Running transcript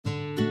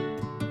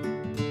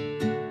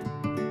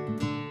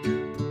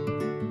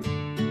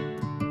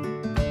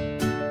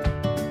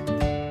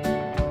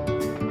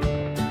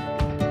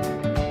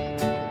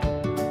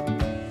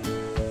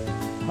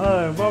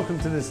welcome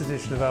to this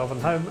edition of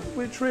Elvenhome,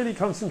 which really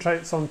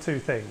concentrates on two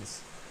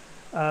things.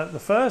 The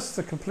first,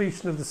 the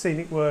completion of the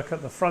scenic work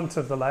at the front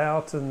of the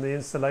layout and the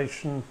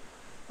installation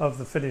of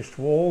the finished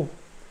wall.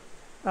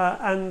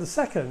 And the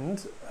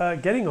second,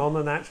 getting on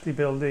and actually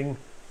building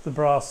the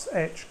Brass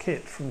Etch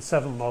Kit from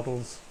 7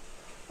 models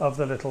of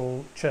the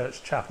little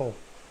church chapel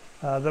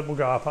that will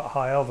go up at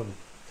High Elven.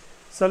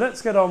 So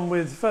let's get on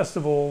with, first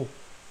of all,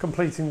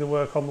 completing the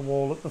work on the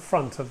wall at the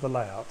front of the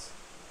layout.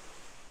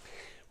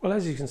 Well,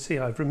 as you can see,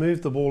 I've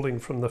removed the walling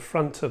from the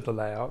front of the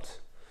layout.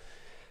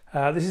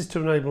 This is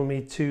to enable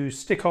me to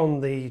stick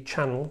on the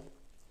channel,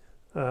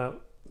 the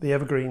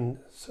evergreen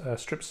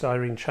strip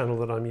styrene channel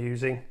that I'm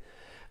using,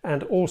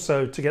 and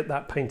also to get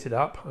that painted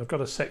up. I've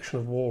got a section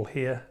of wall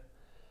here.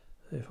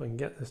 If I can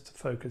get this to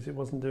focus, it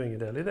wasn't doing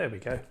it earlier. There we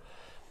go.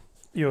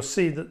 You'll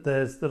see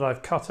that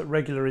I've cut at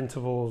regular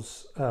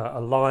intervals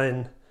a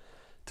line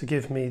to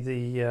give me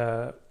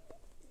the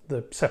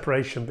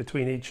separation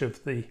between each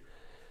of the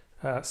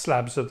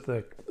slabs of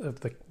the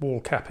wall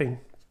capping,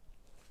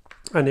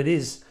 and it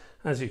is,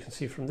 as you can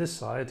see from this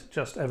side,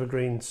 just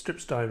evergreen strip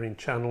styrene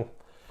channel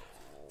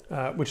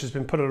which has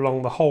been put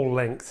along the whole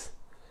length,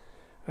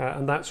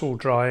 and that's all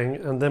drying.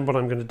 And then what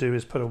I'm going to do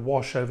is put a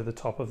wash over the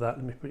top of that.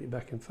 Let me put you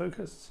back in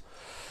focus.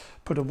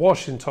 Put a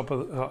wash on top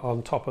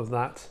of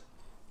that,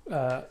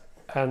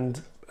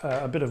 and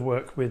a bit of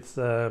work with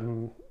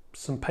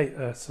some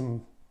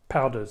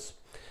powders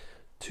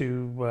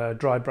to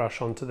dry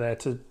brush onto there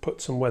to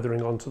put some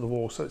weathering onto the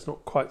wall so it's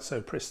not quite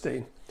so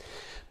pristine.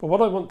 But what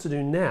I want to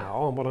do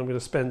now, and what I'm going to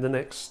spend the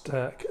next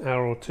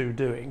hour or two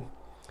doing,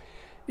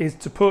 is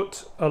to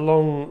put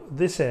along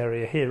this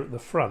area here at the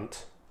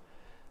front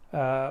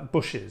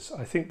bushes.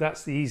 I think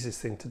that's the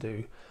easiest thing to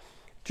do,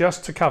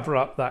 just to cover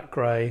up that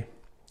grey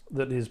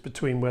that is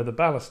between where the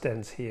ballast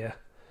ends here.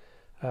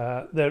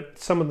 Where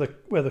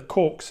the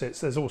cork sits,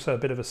 there's also a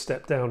bit of a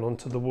step down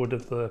onto the wood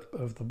of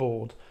the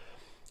board.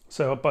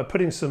 So by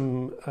putting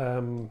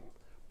some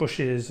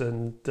bushes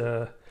and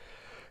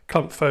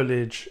clump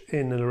foliage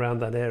in and around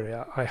that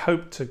area, I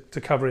hope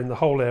to cover in the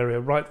whole area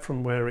right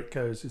from where it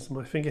goes. Is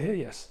my finger here?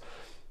 Yes.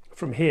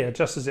 From here,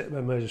 just as it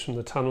emerges from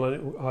the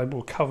tunnel, I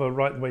will cover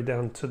right the way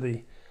down to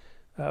the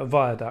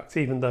viaduct,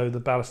 even though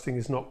the ballasting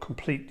is not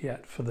complete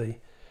yet for the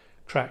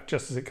track.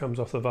 Just as it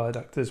comes off the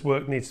viaduct, there's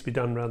work needs to be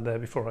done around there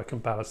before I can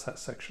ballast that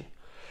section.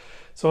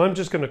 So I'm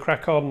just going to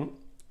crack on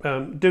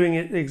doing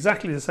it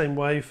exactly the same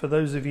way. For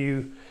those of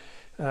you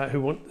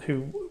who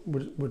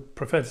would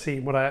prefer to see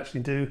what I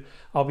actually do,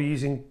 I'll be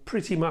using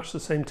pretty much the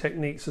same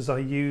techniques as I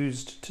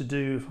used to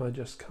do. If I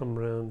just come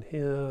around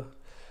here,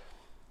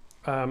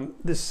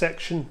 this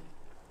section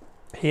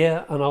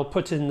here, and I'll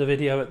put in the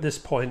video at this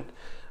point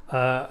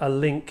a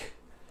link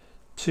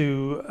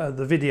to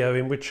the video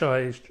in which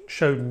I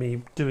showed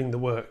me doing the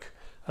work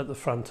at the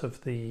front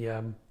of the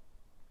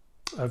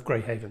of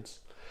Grey Havens.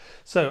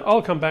 So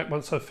I'll come back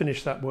once I've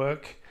finished that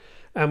work,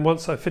 and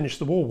once I've finished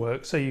the wall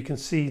work, so you can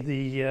see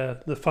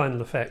the final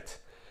effect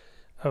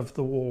of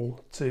the wall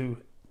to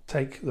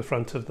take the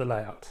front of the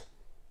layout.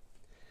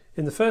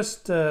 In the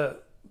first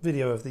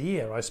video of the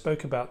year, I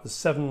spoke about the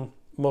 7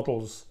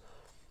 models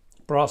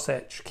brass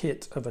etch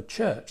kit of a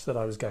church that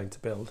I was going to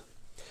build.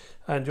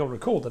 And you'll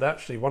recall that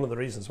actually one of the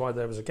reasons why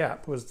there was a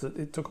gap was that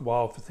it took a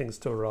while for things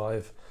to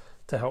arrive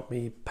to help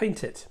me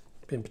paint it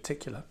in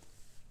particular.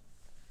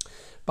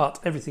 But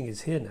everything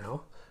is here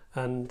now,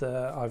 and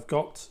I've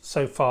got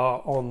so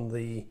far on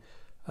the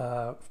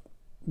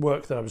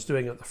work that I was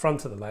doing at the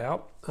front of the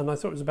layout, and I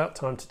thought it was about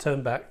time to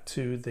turn back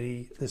to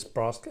this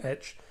brass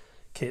etch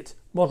kit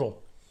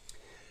model.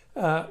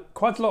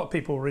 Quite a lot of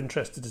people were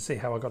interested to see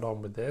how I got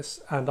on with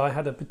this, and I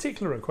had a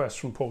particular request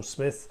from Paul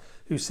Smith,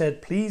 who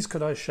said, please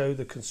could I show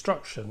the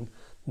construction,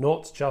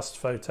 not just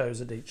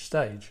photos at each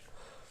stage.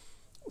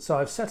 So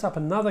I've set up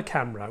another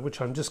camera,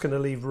 which I'm just going to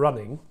leave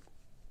running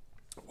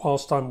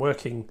whilst I'm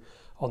working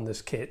on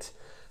this kit.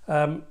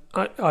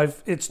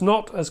 It's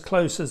not as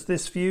close as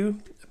this view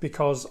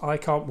because I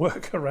can't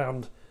work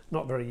around,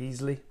 not very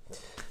easily,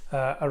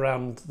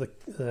 around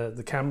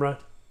the camera,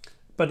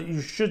 but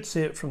you should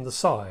see it from the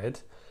side.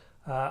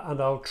 And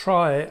I'll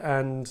try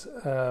and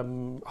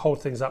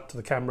hold things up to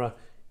the camera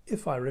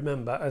if I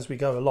remember as we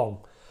go along.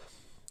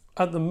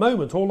 At the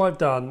moment, all I've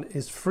done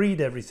is freed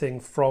everything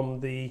from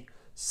the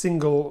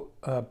single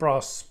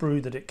brass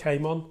sprue that it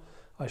came on.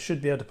 I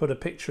should be able to put a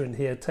picture in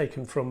here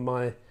taken from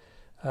my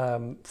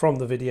from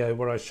the video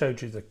where I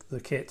showed you the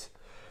kit.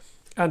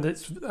 And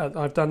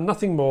I've done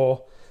nothing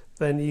more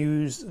than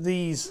use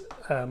these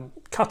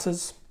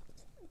cutters.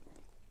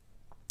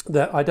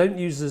 I don't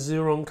use the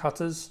Xeron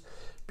cutters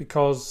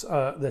because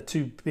they're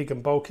too big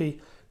and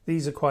bulky.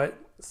 These are quite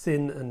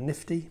thin and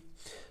nifty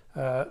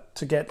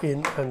to get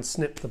in and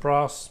snip the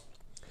brass.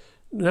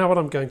 Now what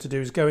I'm going to do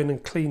is go in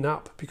and clean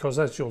up, because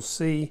as you'll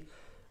see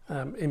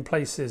in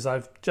places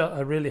I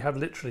really have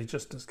literally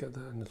just, let's get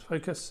that in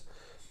focus,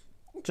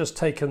 just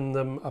taken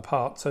them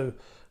apart. So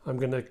I'm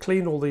going to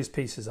clean all these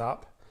pieces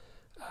up,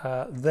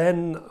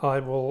 then I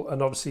will,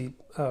 and obviously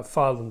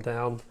file them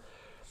down.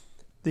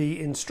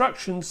 The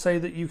instructions say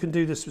that you can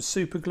do this with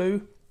super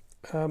glue.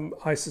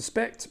 I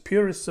suspect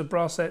purists of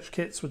brass etch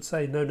kits would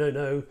say, no, no,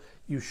 no,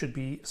 you should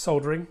be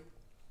soldering.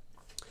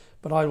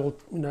 But I will,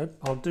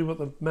 I'll do what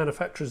the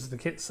manufacturers of the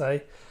kit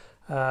say.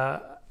 Oh,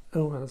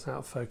 that's out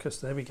of focus.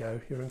 There we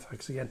go. You're in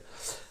focus again.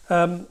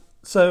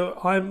 So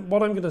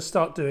what I'm going to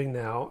start doing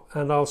now,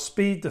 and I'll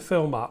speed the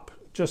film up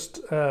just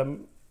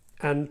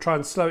and try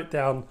and slow it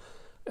down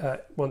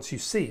once you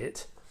see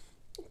it,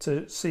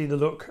 to see the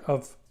look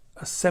of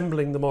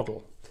assembling the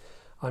model.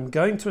 I'm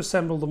going to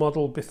assemble the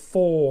model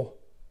before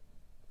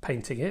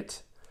painting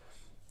it,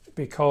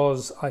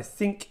 because I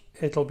think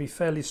it'll be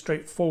fairly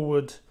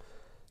straightforward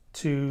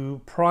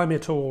to prime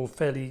it all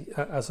fairly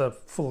as a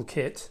full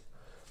kit.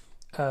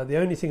 The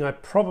only thing I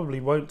probably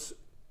won't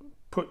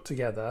put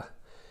together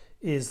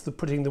is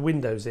putting the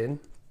windows in,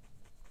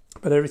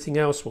 but everything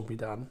else will be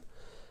done.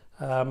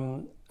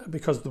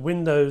 Because the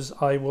windows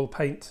I will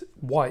paint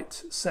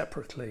white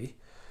separately.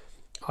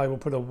 I will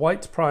put a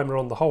white primer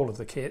on the whole of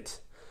the kit,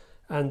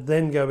 and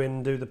then go in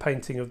and do the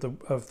painting of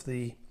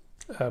the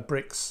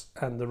bricks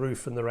and the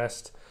roof and the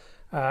rest.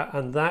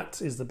 And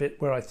that is the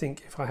bit where I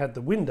think if I had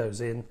the windows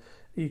in,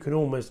 you can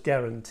almost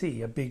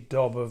guarantee a big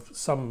daub of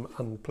some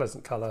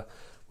unpleasant colour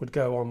would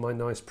go on my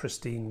nice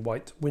pristine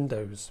white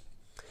windows.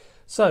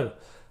 So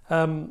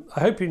I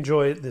hope you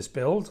enjoy this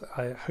build.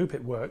 I hope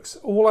it works.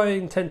 All I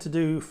intend to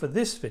do for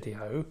this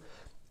video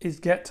is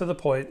get to the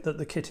point that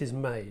the kit is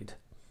made,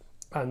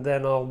 and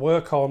then I'll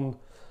work on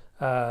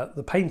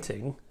the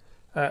painting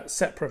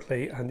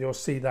separately, and you'll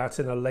see that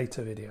in a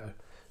later video,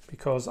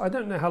 because I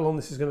don't know how long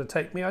this is going to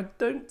take me. I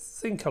don't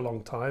think a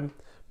long time,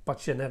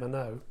 but you never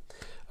know.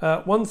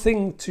 One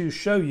thing to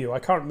show you, I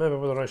can't remember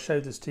whether I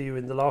showed this to you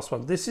in the last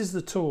one. This is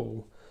the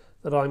tool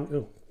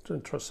that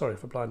sorry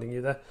for blinding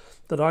you there,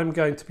 that I'm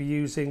going to be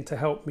using to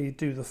help me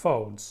do the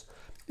folds.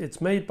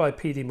 It's made by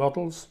Peedie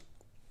Models.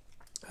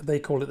 They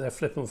call it their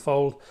flip and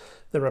fold.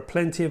 There are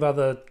plenty of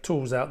other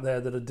tools out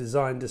there that are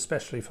designed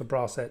especially for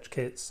brass etch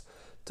kits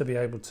to be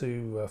able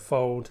to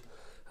fold.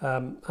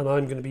 And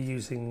I'm going to be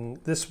using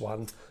this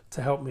one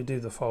to help me do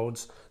the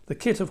folds. The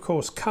kit, of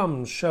course,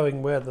 comes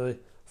showing where the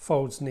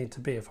folds need to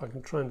be. If I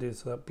can try and do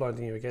this without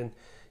blinding you again,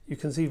 you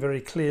can see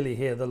very clearly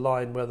here the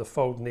line where the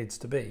fold needs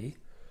to be,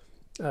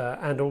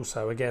 and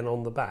also again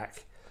on the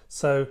back.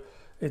 So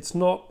it's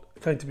not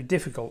going to be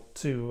difficult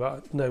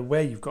to know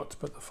where you've got to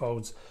put the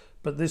folds,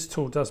 but this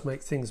tool does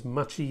make things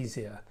much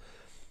easier.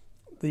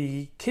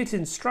 The kit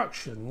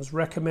instructions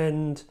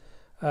recommend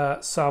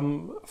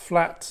some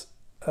flat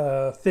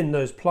thin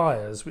nose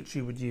pliers which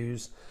you would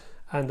use,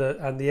 and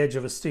the edge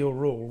of a steel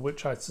rule,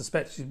 which I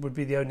suspect would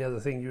be the only other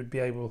thing you would be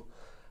able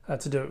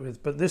to do it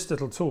with. But this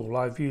little tool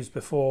I've used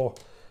before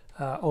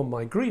on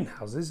my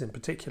greenhouses in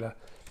particular,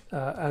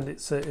 and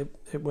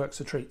it works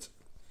a treat.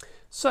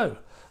 So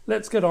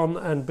let's get on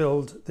and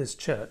build this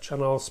church,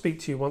 and I'll speak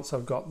to you once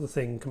I've got the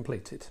thing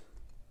completed.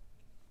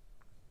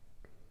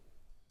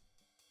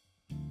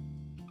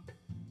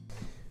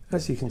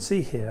 As you can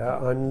see here,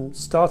 I'm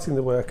starting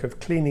the work of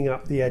cleaning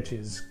up the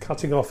edges,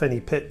 cutting off any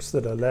pips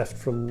that are left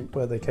from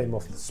where they came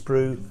off the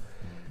sprue,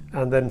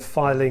 and then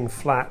filing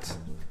flat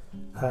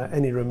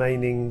any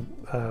remaining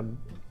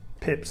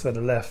pips that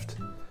are left.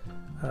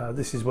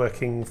 This is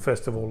working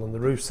first of all on the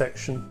roof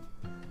section,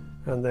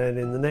 and then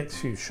in the next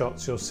few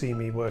shots you'll see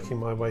me working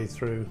my way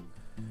through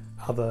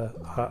other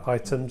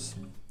items.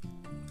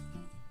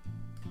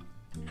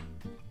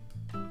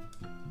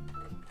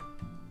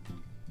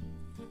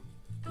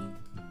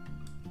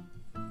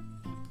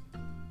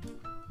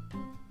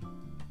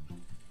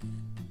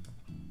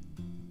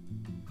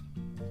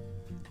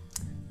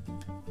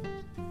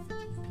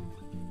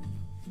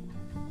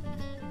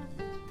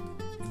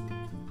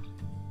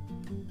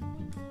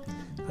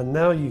 And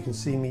now you can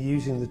see me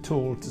using the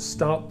tool to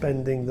start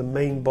bending the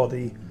main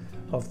body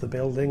of the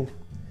building.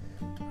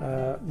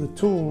 The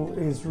tool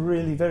is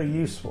really very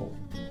useful.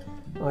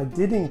 I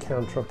did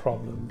encounter a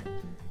problem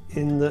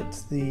in that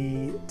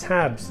the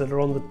tabs that are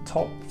on the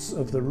tops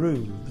of the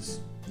roofs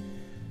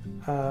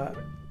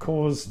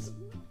caused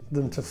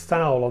them to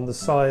foul on the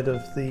side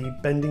of the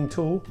bending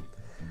tool,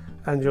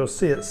 and you'll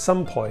see at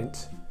some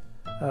point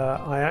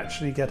I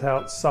actually get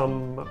out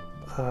some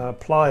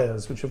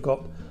pliers which have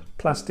got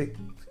plastic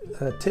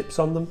tips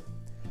on them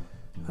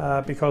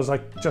because I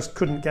just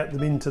couldn't get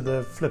them into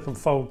the flip and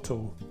fold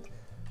tool,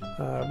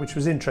 which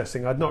was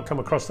interesting. I'd not come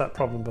across that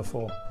problem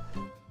before.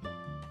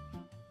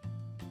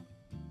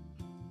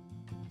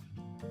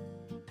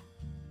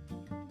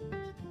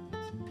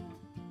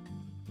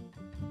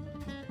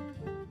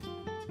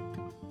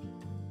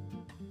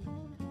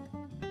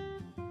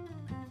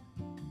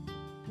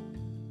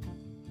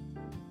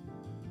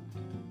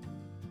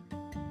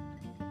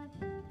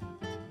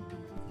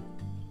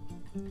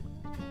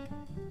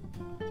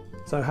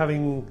 So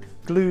having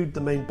glued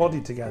the main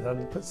body together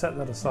and set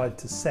that aside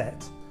to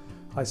set,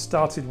 I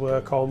started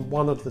work on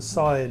one of the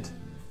side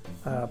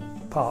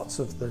parts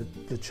of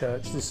the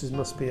church. This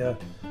must be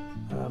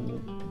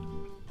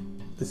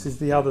this is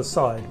the other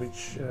side,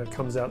 which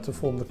comes out to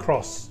form the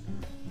cross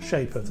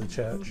shape of the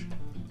church.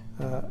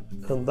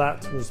 and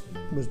that was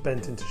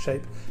bent into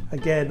shape.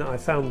 Again, I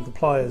found the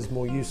pliers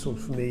more useful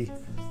for me,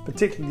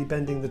 particularly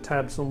bending the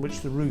tabs on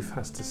which the roof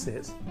has to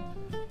sit.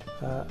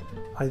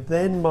 I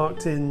then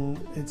marked in,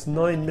 it's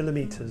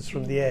 9mm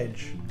from the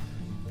edge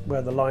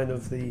where the line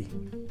of the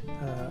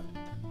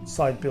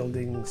side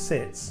building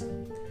sits.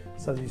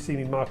 So you see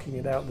me marking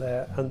it out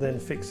there, and then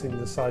fixing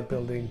the side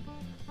building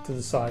to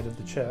the side of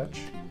the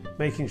church,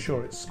 making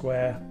sure it's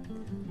square.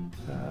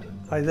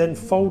 I then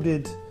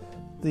folded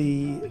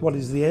what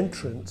is the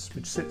entrance,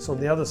 which sits on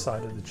the other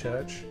side of the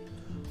church,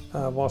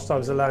 whilst I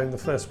was allowing the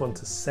first one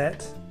to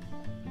set.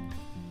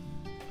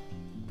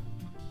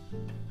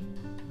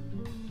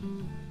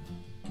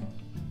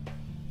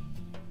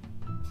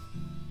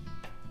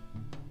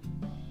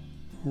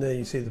 And there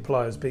you see the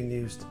pliers being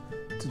used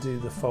to do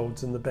the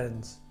folds and the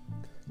bends,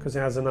 because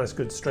it has a nice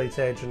good straight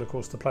edge, and of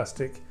course the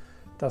plastic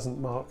doesn't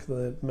mark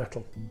the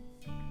metal.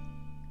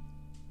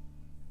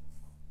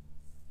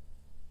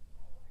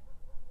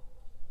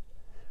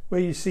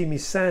 Where you see me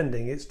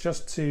sanding, it's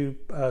just to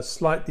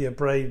slightly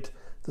abrade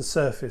the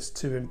surface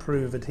to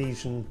improve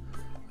adhesion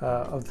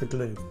of the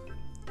glue.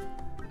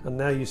 And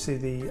now you see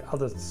the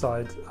other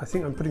side. I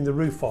think I'm putting the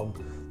roof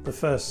on, the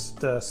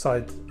first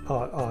side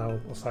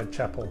aisle or side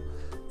chapel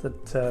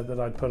that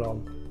I'd put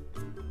on.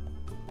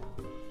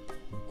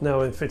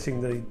 Now I'm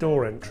fitting the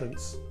door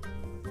entrance,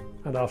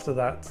 and after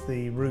that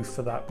the roof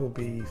for that will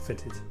be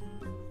fitted.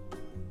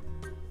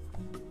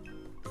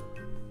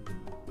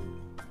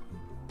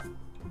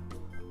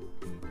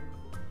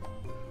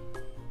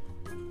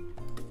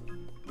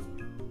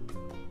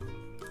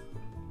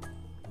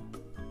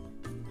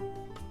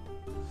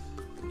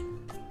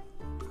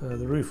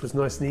 The roof was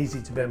nice and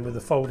easy to bend with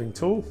the folding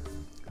tool.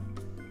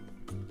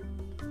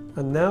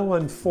 And now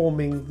I'm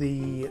forming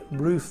the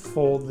roof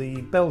for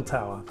the bell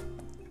tower,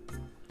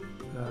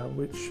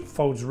 which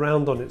folds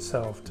round on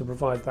itself to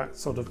provide that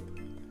sort of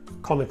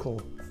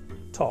conical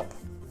top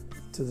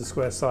to the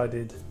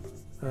square-sided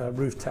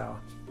roof tower.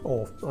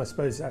 Or I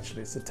suppose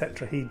actually it's a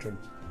tetrahedron,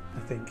 I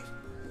think.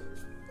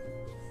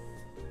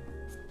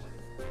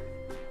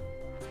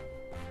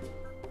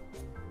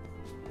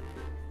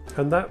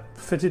 And that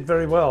fitted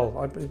very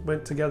well. It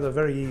went together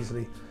very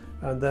easily,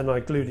 and then I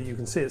glued it. You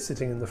can see it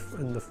sitting in the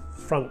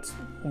front,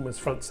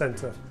 almost front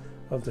center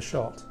of the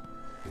shot.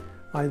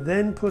 I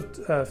then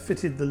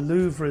fitted the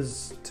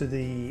louvres to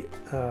the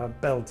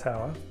bell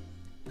tower,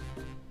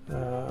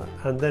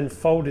 and then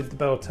folded the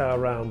bell tower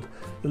round.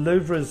 The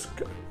louvres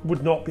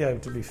would not be able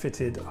to be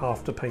fitted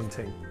after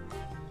painting.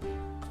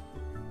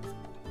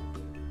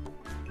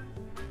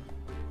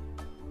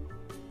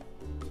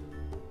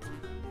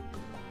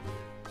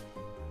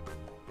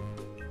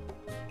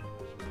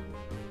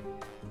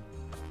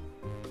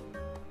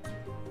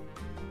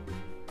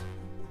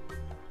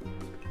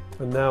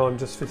 And now I'm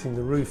just fitting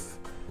the roof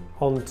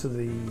onto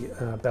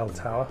the bell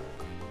tower,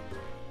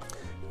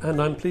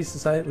 and I'm pleased to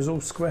say it was all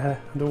square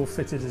and all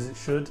fitted as it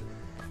should.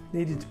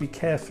 Needed to be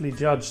carefully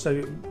judged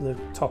so the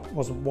top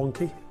wasn't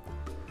wonky.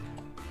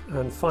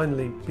 And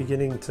finally,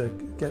 beginning to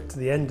get to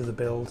the end of the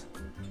build,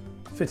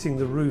 fitting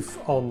the roof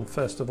on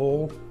first of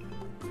all,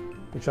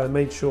 which I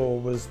made sure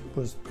was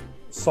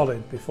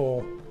solid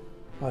before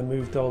I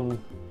moved on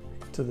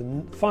to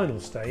the final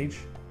stage.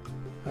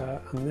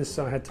 And this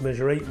I had to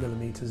measure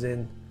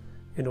 8mm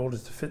in order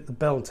to fit the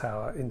bell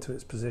tower into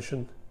its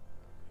position,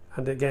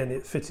 and again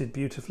it fitted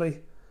beautifully,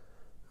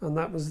 and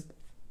that was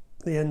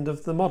the end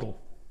of the model.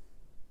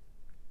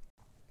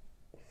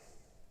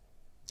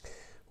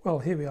 Well,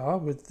 here we are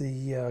with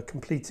the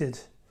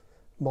completed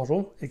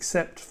model,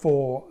 except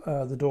for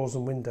the doors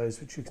and windows,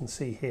 which you can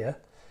see here,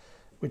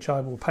 which I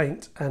will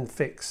paint and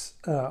fix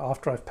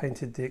after I've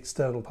painted the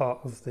external part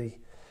of the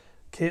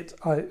kit.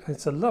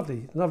 It's a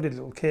lovely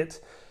little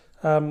kit.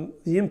 The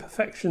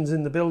imperfections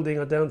in the building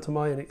are down to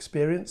my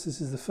inexperience.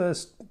 This is the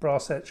first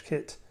brass etch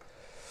kit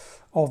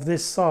of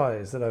this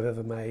size that I've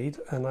ever made,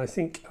 and I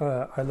think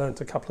I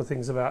learnt a couple of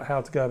things about how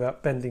to go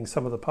about bending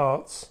some of the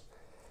parts,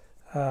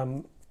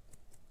 and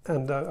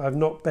I've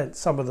not bent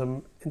some of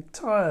them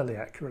entirely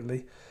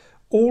accurately.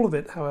 All of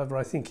it, however,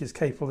 I think is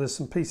capable. There's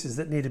some pieces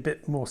that need a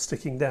bit more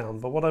sticking down,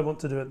 but what I want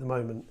to do at the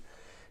moment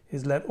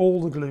is let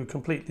all the glue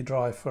completely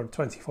dry for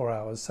 24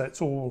 hours, so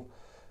it's all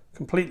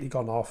completely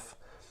gone off.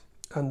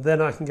 And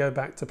then I can go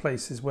back to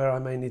places where I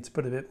may need to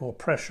put a bit more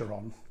pressure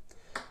on,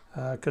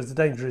 because the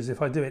danger is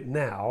if I do it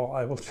now,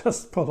 I will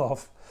just pull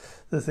off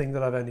the thing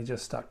that I've only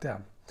just stuck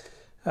down.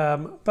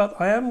 But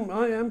I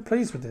am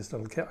pleased with this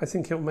little kit. I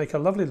think it'll make a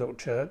lovely little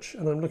church,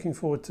 and I'm looking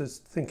forward to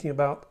thinking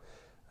about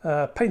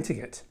painting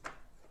it.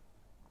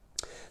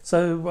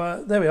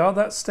 So there we are.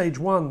 That's stage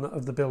one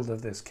of the build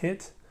of this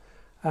kit,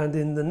 and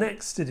in the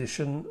next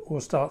edition we'll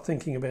start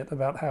thinking a bit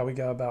about how we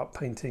go about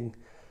painting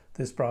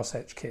this brass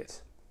etch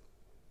kit.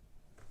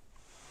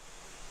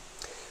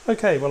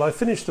 Okay, well, I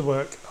finished the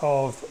work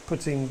of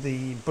putting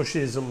the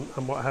bushes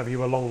and what have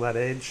you along that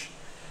edge,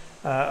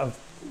 of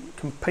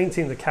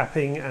painting the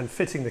capping and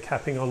fitting the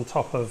capping on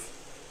top of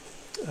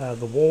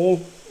the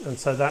wall, and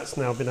so that's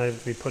now been able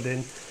to be put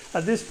in.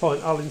 At this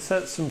point I'll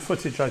insert some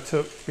footage I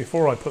took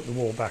before I put the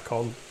wall back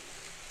on,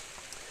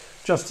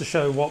 just to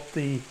show what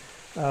the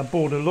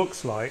border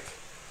looks like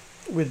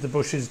with the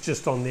bushes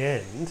just on the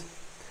end,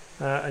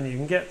 and you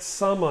can get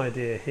some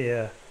idea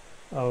here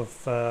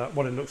of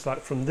what it looks like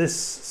from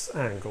this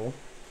angle,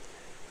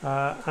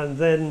 and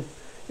then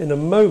in a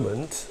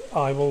moment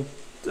I will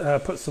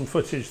put some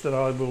footage that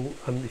I will,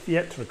 I'm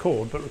yet to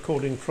record, but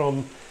recording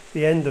from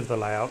the end of the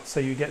layout, so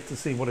you get to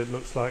see what it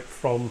looks like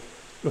from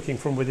looking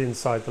from within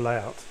inside the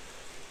layout.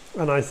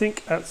 And I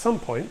think at some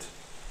point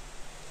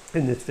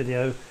in this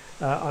video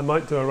I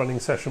might do a running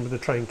session with the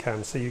train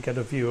cam, so you get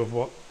a view of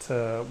what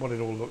it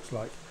all looks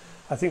like.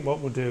 I think what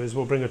we'll do is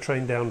we'll bring a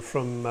train down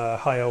from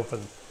High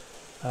Elven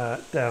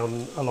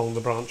down along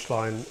the branch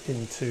line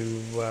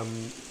into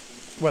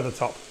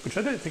Weathertop, which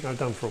I don't think I've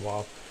done for a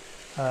while,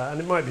 and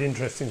it might be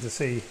interesting to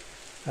see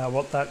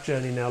what that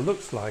journey now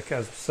looks like,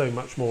 as so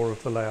much more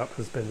of the layout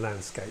has been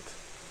landscaped.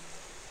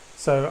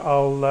 So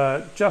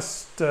I'll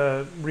just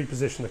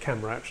reposition the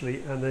camera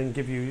actually, and then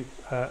give you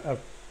a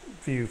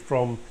view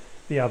from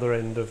the other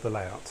end of the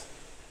layout.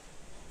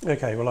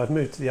 Okay, well, I've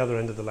moved to the other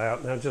end of the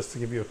layout now, just to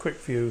give you a quick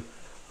view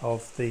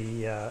of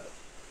the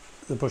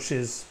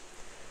bushes,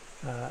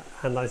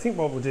 and I think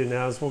what we'll do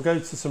now is we'll go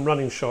to some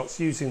running shots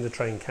using the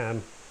train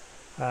cam,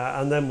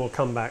 and then we'll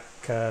come back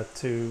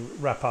to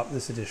wrap up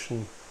this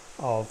edition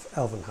of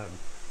Elvenhome.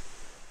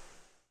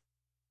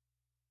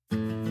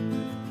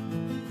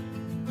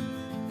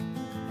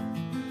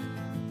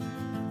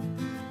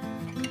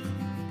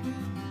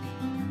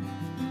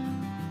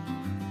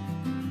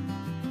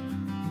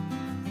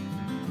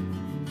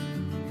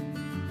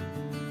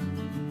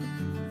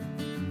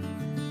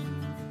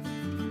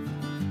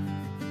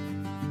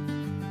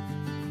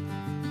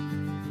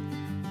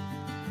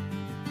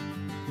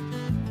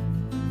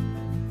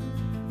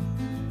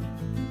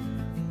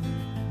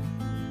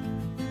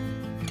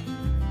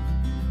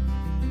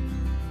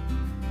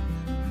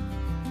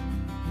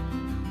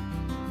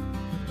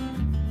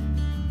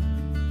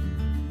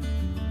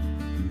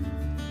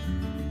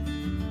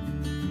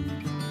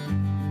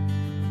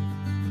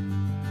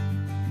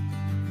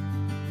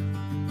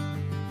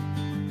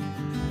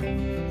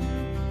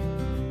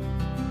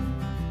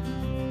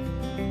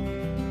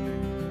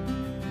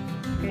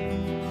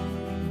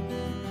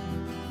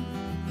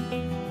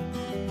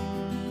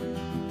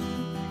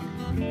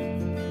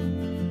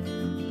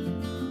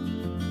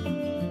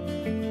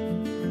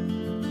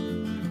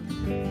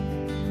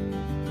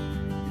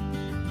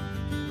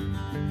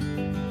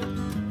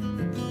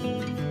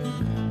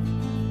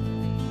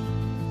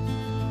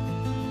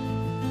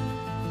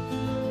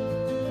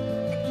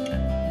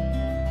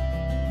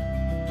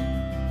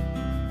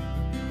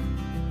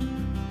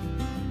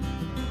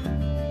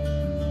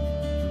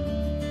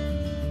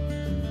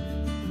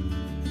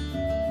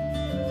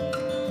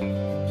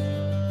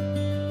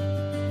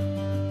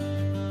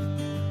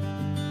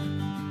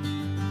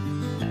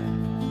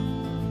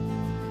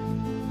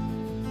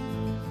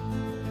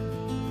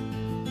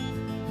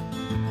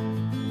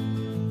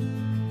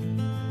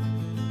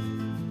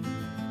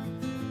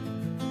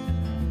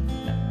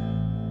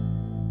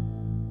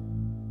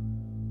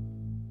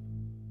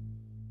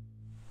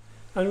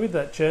 And with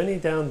that journey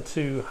down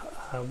to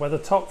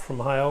Weathertop from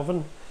High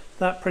Elven,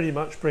 that pretty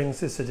much brings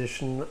this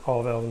edition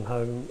of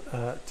Elvenhome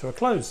to a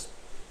close.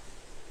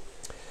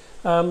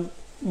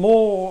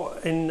 More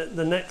in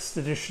the next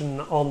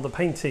edition on the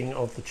painting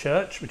of the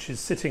church, which is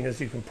sitting, as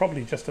you can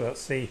probably just about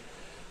see,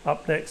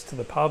 up next to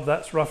the pub.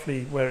 That's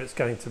roughly where it's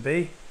going to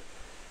be.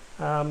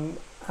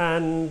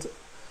 And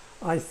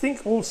I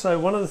think also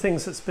one of the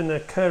things that's been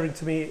occurring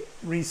to me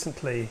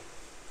recently,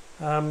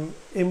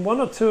 in one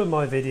or two of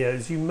my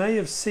videos you may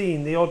have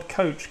seen the odd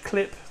coach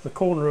clip the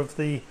corner of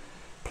the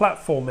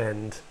platform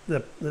end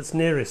that's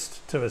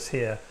nearest to us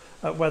here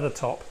at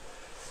Weathertop.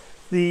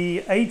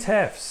 The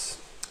 8Fs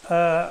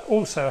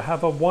also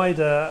have a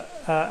wider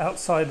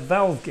outside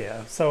valve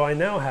gear, so I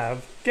now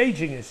have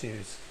gauging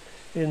issues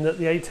in that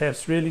the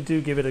 8Fs really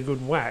do give it a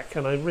good whack,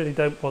 and I really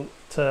don't want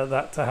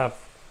that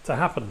to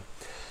happen.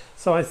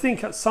 So I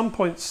think at some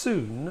point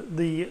soon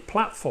the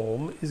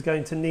platform is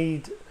going to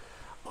need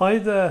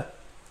either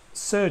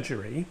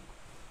surgery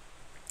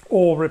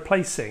or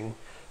replacing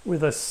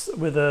with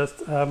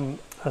a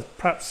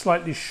perhaps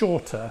slightly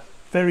shorter,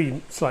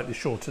 very slightly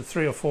shorter,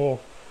 3 or 4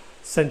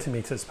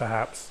 centimeters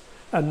perhaps,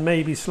 and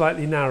maybe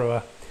slightly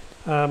narrower.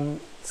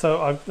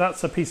 So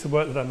that's a piece of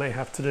work that I may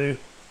have to do,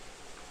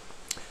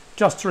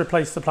 just to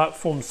replace the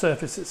platform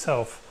surface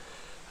itself,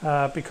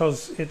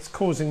 because it's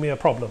causing me a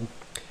problem,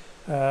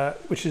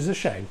 which is a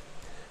shame.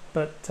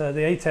 But the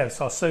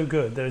 8Fs are so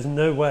good, there is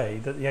no way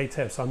that the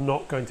 8Fs are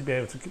not going to be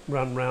able to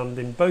run round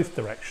in both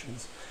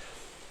directions.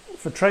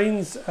 For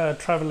trains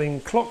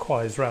travelling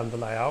clockwise round the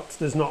layout,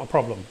 there's not a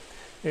problem.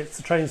 It's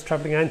the trains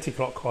travelling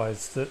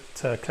anti-clockwise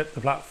that clip the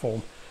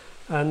platform,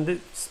 and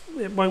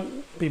it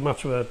won't be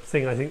much of a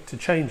thing, I think, to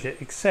change it,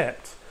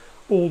 except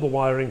all the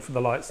wiring for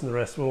the lights and the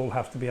rest will all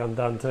have to be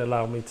undone to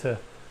allow me to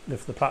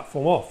lift the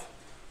platform off.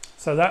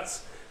 So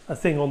that's a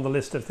thing on the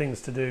list of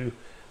things to do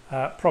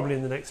probably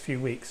in the next few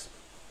weeks,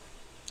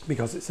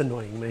 because it's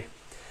annoying me.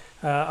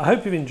 I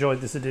hope you've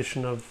enjoyed this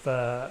edition of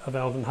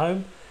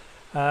Elvenhome.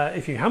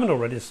 If you haven't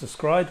already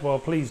subscribed, well,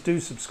 please do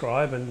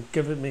subscribe and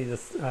give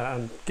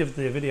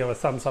the video a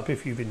thumbs up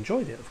if you've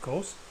enjoyed it, of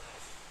course.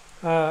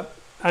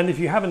 And if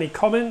you have any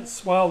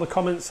comments, well, the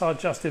comments are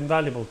just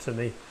invaluable to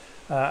me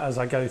as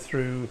I go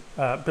through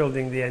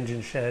building the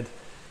engine shed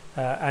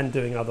and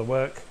doing other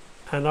work.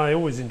 And I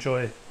always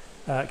enjoy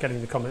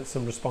getting the comments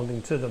and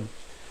responding to them.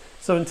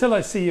 So until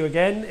I see you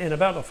again in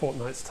about a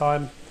fortnight's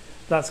time,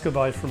 that's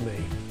goodbye from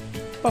me.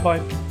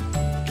 Bye-bye.